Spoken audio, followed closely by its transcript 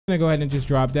gonna go ahead and just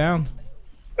drop down.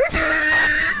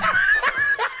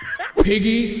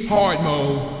 Piggy hard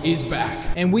mode is back.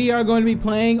 And we are going to be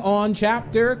playing on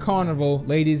Chapter Carnival,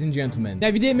 ladies and gentlemen. Now,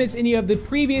 if you didn't miss any of the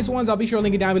previous ones, I'll be sure to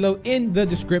link it down below in the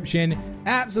description.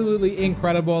 Absolutely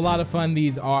incredible. A lot of fun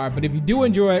these are. But if you do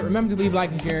enjoy it, remember to leave a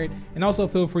like and share it. And also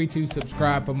feel free to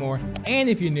subscribe for more. And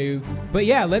if you're new. But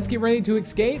yeah, let's get ready to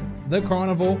escape the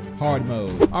Carnival hard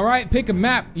mode. All right, pick a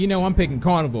map. You know, I'm picking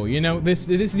Carnival. You know, this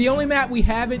is the only map we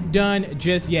haven't done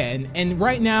just yet. And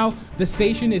right now, the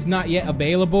station is not yet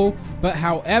available. But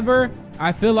however,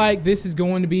 I feel like this is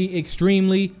going to be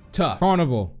extremely tough.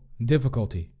 Carnival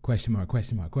difficulty, question mark,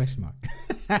 question mark, question mark.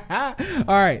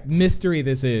 All right, mystery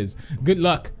this is. Good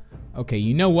luck. Okay,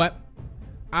 you know what?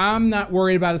 I'm not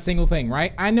worried about a single thing,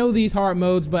 right? I know these hard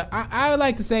modes, but I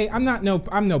like to say I'm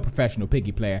no professional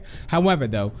Piggy player. However,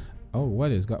 though, oh,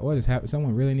 what is happening?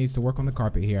 Someone really needs to work on the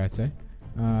carpet here, I'd say.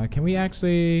 Can we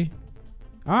actually?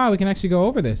 We can actually go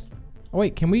over this. Oh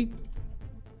wait, can we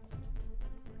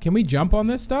jump on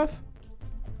this stuff?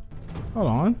 Hold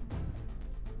on.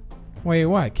 Wait,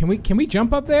 what? Can we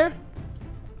jump up there?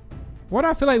 What do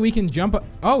I feel like we can jump up?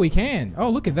 Oh, we can. Oh,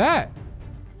 look at that.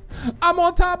 I'm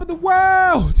on top of the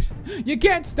world. You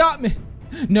can't stop me.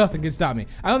 Nothing can stop me.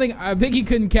 I don't think Piggy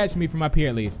couldn't catch me from up here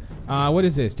at least. What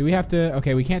is this? Do we have to?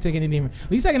 Okay, we can't take anything.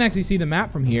 At least I can actually see the map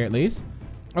from here at least.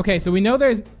 Okay, so we know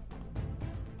there's.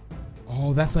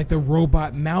 Oh, that's like the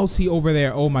robot mousey over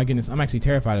there. Oh my goodness, I'm actually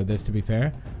terrified of this, to be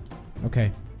fair.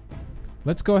 Okay,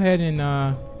 let's go ahead and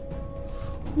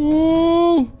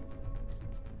Ooh.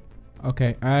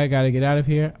 Okay, I gotta get out of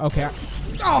here. Okay.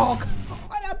 Oh, come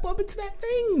on, I bumped into that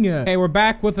thing. Okay, we're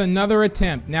back with another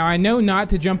attempt. Now I know not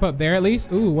to jump up there at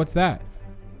least. Ooh, what's that?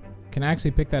 Can I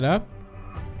actually pick that up?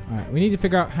 All right, we need to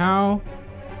figure out how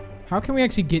can we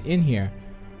actually get in here?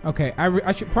 Okay,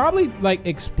 I should probably like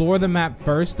explore the map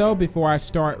first though before I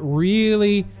start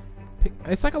really.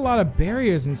 It's like a lot of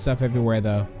barriers and stuff everywhere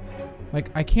though.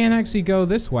 Like I can't actually go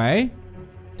this way.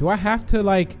 Do I have to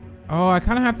like? Oh, I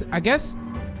kind of have to. I guess.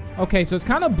 Okay, so it's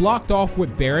kind of blocked off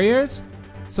with barriers.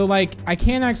 So like I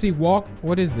can't actually walk.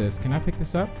 What is this? Can I pick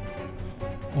this up?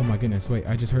 Oh my goodness! Wait,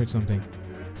 I just heard something.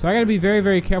 So I gotta be very,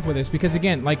 very careful with this because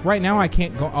again, like right now I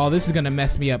can't go. Oh, this is gonna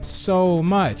mess me up so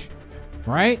much,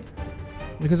 right?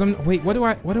 Because wait, what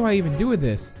do I even do with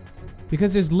this?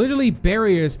 Because there's literally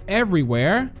barriers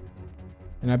everywhere.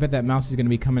 And I bet that mouse is gonna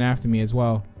be coming after me as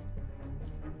well.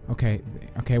 Okay,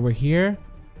 we're here.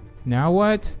 Now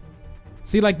what?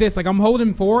 See, like this, like I'm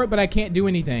holding forward, but I can't do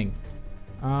anything.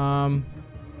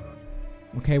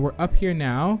 Okay, we're up here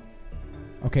now.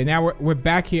 Okay, now we're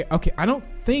back here. Okay, I don't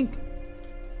think.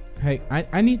 Hey,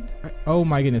 I need. Oh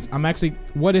my goodness, I'm actually.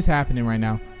 What is happening right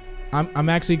now? I'm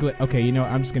actually. Okay, you know,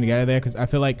 I'm just gonna get out of there because I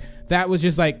feel like that was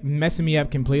just like messing me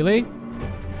up completely.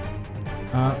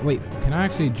 Wait, can I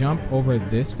actually jump over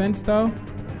this fence though?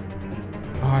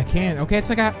 Oh, I can. Okay, it's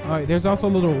like there's also a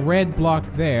little red block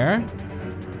there.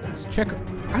 Let's check.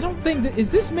 I don't think that,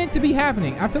 is this meant to be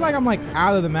happening? I feel like I'm like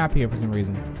out of the map here for some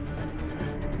reason.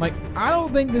 Like, I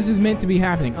don't think this is meant to be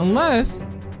happening unless,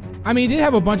 I mean, it did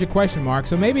have a bunch of question marks,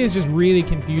 so maybe it's just really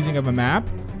confusing of a map,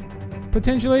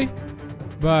 potentially.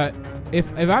 But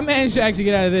if I manage to actually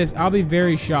get out of this, I'll be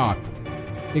very shocked.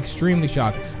 Extremely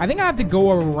shocked. I think I have to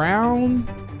go around.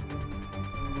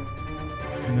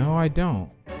 No, I don't.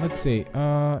 Let's see. Maybe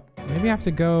I have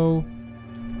to go.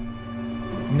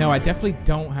 No, I definitely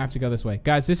don't have to go this way.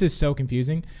 Guys, this is so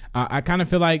confusing. I kind of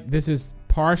feel like this is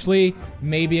partially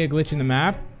maybe a glitch in the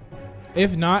map.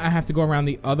 If not, I have to go around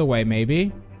the other way,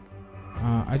 maybe.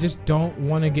 I just don't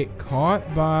want to get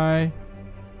caught by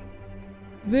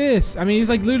this. I mean, he's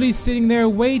like literally sitting there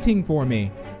waiting for me.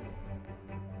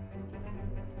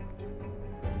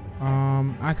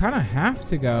 I kind of have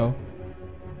to go.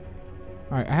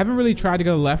 All right, I haven't really tried to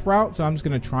go the left route, so I'm just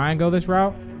gonna try and go this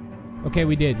route. Okay,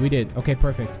 we did. Okay,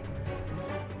 perfect.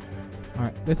 All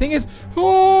right, the thing is,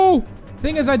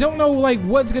 I don't know like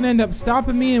what's gonna end up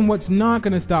stopping me and what's not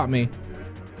gonna stop me.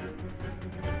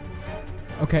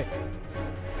 Okay.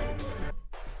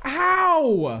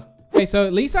 Ow! Okay, so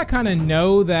at least I kind of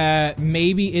know that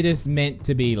maybe it is meant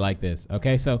to be like this.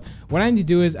 Okay, so what I need to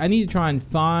do is I need to try and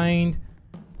find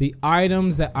the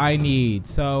items that I need.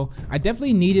 So I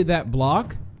definitely needed that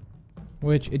block,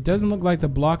 which it doesn't look like the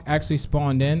block actually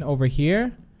spawned in over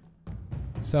here.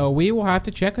 So we will have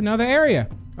to check another area.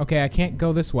 Okay, I can't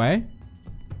go this way.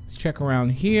 Let's check around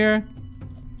here.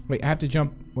 Wait, I have to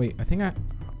jump. Wait,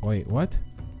 wait, what?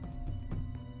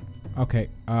 Okay,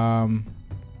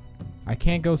 I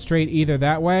can't go straight either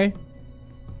that way.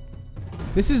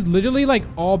 This is literally like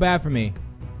all bad for me.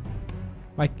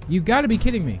 Like, you gotta be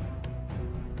kidding me.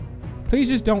 Please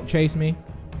just don't chase me.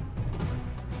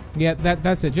 Yeah,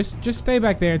 that's it. Just stay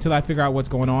back there until I figure out what's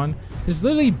going on. There's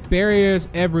literally barriers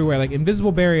everywhere, like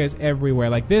invisible barriers everywhere.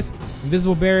 Like this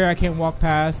invisible barrier I can't walk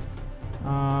past.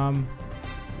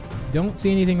 Don't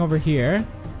see anything over here.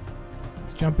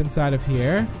 Let's jump inside of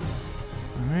here.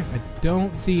 All right, I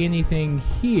don't see anything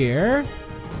here.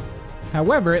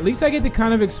 However, at least I get to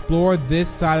kind of explore this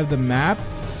side of the map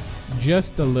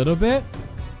just a little bit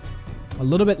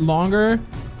longer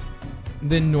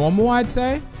than normal, I'd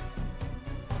say.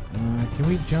 Can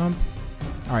we jump?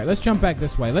 All right, let's jump back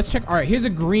this way. Let's check. All right, here's a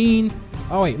green.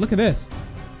 Oh wait, look at this.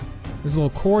 There's a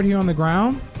little cord here on the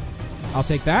ground. I'll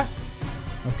take that.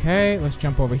 Okay, let's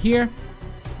jump over here.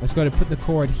 Let's go to put the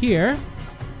cord here.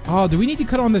 Oh, do we need to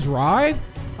cut on this ride?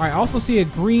 All right, I also see a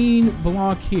green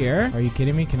block here. Are you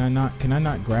kidding me? Can I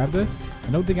not grab this?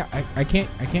 I don't think I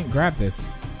can't grab this.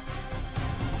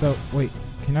 So wait,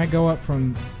 can I go up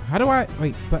from, how do I,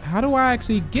 wait, but how do I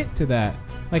actually get to that?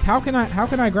 Like, how can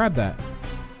I grab that?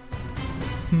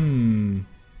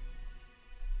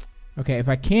 Okay, if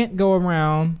I can't go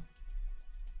around,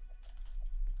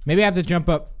 maybe I have to jump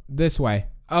up this way.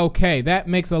 Okay, that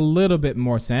makes a little bit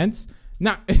more sense.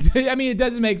 Not, I mean, it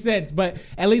doesn't make sense, but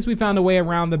at least we found a way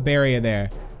around the barrier there.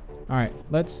 All right,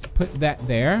 let's put that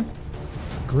there.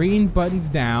 Green button's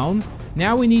down.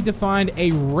 Now we need to find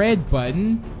a red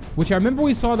button, which I remember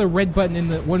we saw the red button in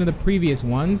one of the previous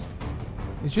ones.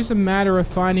 It's just a matter of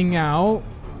finding out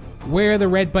where the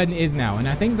red button is now. And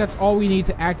I think that's all we need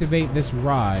to activate this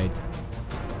ride.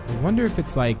 I wonder if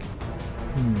it's like,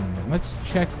 let's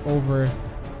check over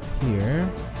here.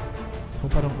 Let's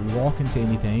hope I don't walk into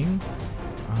anything.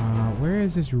 Where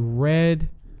is this red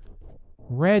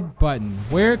button?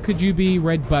 Where could you be,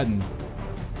 red button?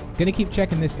 Gonna keep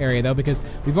checking this area though, because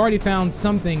we've already found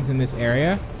some things in this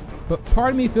area, but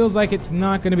part of me feels like it's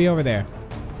not gonna be over there.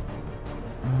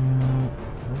 I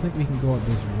don't think we can go up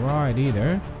this ride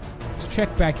either. Let's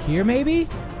check back here maybe.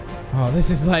 Oh, this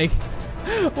is like,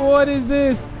 what is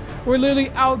this? We're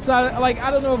literally outside, like, I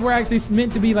don't know if we're actually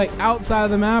meant to be like outside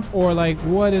of the map or like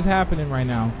what is happening right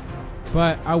now.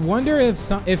 But I wonder if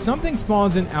something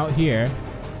spawns in out here.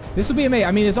 This would be amazing.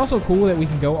 I mean, it's also cool that we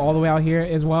can go all the way out here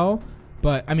as well.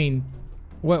 But I mean,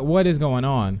 what is going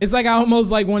on? It's like I almost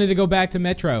like wanted to go back to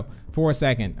Metro for a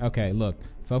second. Okay, look,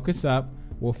 focus up.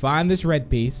 We'll find this red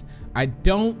piece. I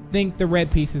don't think the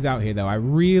red piece is out here though. I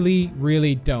really,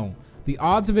 really don't. The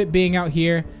odds of it being out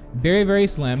here, very, very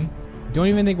slim. Don't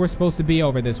even think we're supposed to be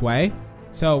over this way.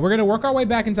 So we're gonna work our way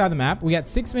back inside the map. We got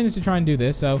 6 minutes to try and do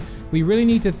this, so we really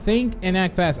need to think and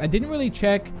act fast. I didn't really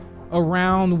check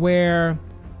around where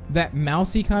that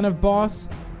mousy kind of boss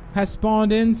has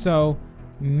spawned in, so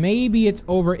maybe it's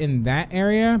over in that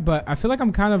area, but I feel like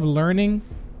I'm kind of learning.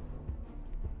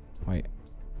 Wait.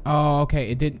 Oh, okay,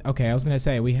 it didn't. Okay, I was gonna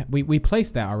say we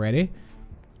placed that already.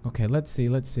 Okay, let's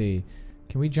see.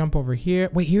 Can we jump over here?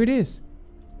 Wait, here it is.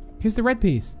 Here's the red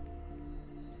piece.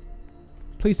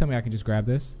 Please tell me I can just grab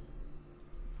this.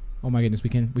 Oh my goodness, we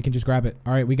can just grab it.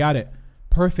 All right, we got it.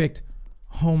 Perfect.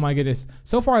 Oh my goodness.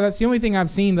 So far, that's the only thing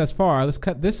I've seen thus far. Let's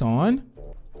cut this on.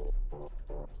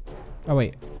 Oh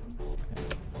wait.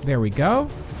 There we go.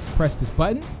 Let's press this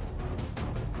button.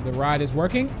 The ride is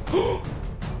working.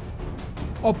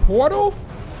 A portal?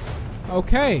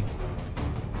 Okay.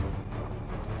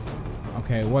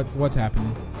 Okay, what's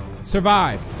happening?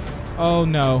 Survive. Oh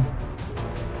no.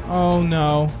 Oh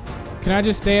no. Can I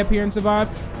just stay up here and survive?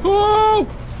 Oh!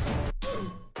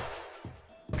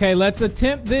 Okay, let's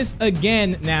attempt this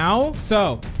again now.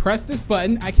 So, press this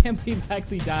button. I can't believe I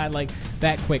actually died like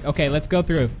that quick. Okay, let's go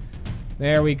through.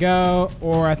 There we go.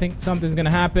 Or I think something's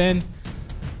gonna happen.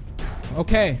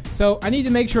 Okay, so I need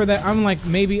to make sure that I'm like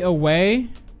maybe away.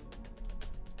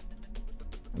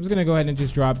 I'm just gonna go ahead and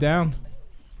just drop down.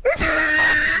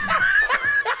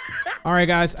 All right,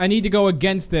 guys, I need to go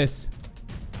against this.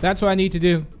 That's what I need to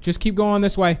do. Just keep going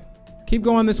this way. Keep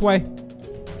going this way.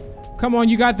 Come on,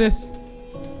 you got this.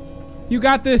 You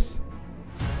got this.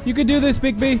 You can do this,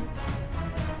 Big B.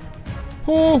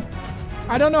 Oh,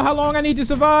 I don't know how long I need to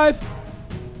survive.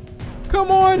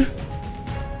 Come on.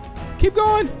 Keep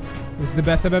going. This is the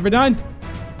best I've ever done.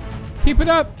 Keep it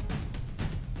up.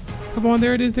 Come on,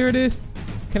 there it is, there it is.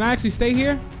 Can I actually stay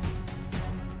here?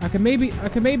 I can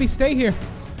maybe stay here.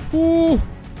 Ooh.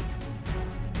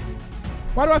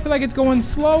 Why do I feel like it's going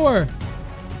slower?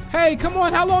 Hey, come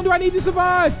on, how long do I need to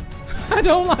survive? I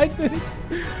don't like this.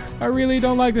 I really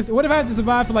don't like this. What if I had to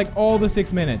survive for like all the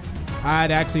 6 minutes?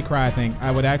 I'd actually cry, I think.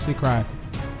 I would actually cry.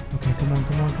 Okay, come on,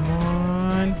 come on, come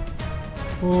on.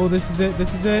 Oh, this is it,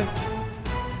 this is it.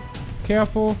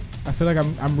 Careful. I feel like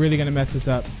I'm really gonna mess this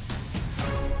up.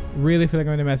 Really feel like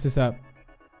I'm gonna mess this up.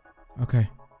 Okay,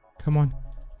 come on.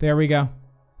 There we go.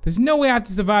 There's no way I have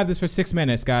to survive this for 6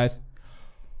 minutes, guys.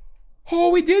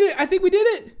 Oh, we did it. I think we did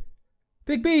it.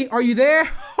 Big B, are you there?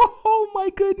 Oh my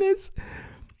goodness.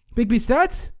 Big B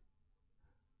stats?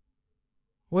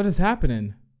 What is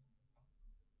happening?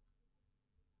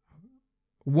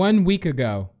 1 week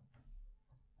ago.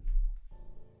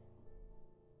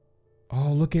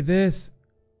 Oh, look at this.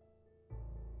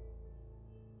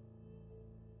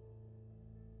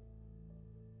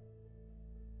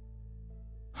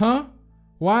 Huh?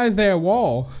 Why is there a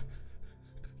wall?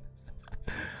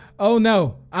 Oh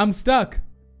no, I'm stuck.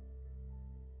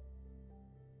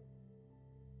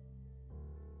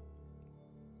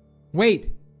 Wait,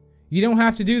 you don't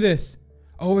have to do this.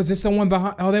 Oh, is this someone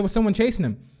behind? Oh, there was someone chasing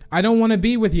him. I don't want to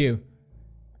be with you.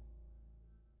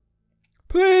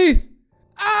 Please.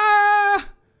 Ah!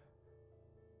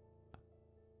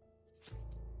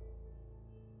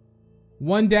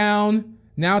 One down.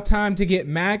 Now time to get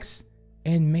Max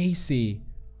and Macy.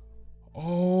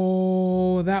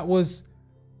 Oh, that was,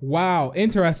 wow,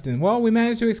 interesting. Well, we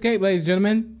managed to escape, ladies and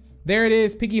gentlemen. There it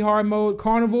is, Piggy hard mode.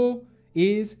 Carnival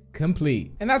is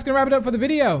complete. And that's gonna wrap it up for the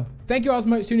video. Thank you all so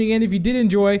much for tuning in. If you did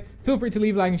enjoy, feel free to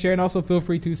leave a like and share, and also feel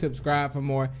free to subscribe for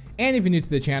more. And if you're new to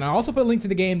the channel, I'll also put a link to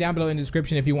the game down below in the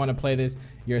description if you want to play this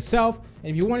yourself. And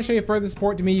if you want to show your further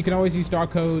support to me, you can always use star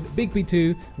code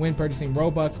BIGB2 when purchasing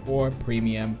Robux or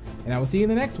Premium. And I will see you in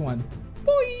the next one.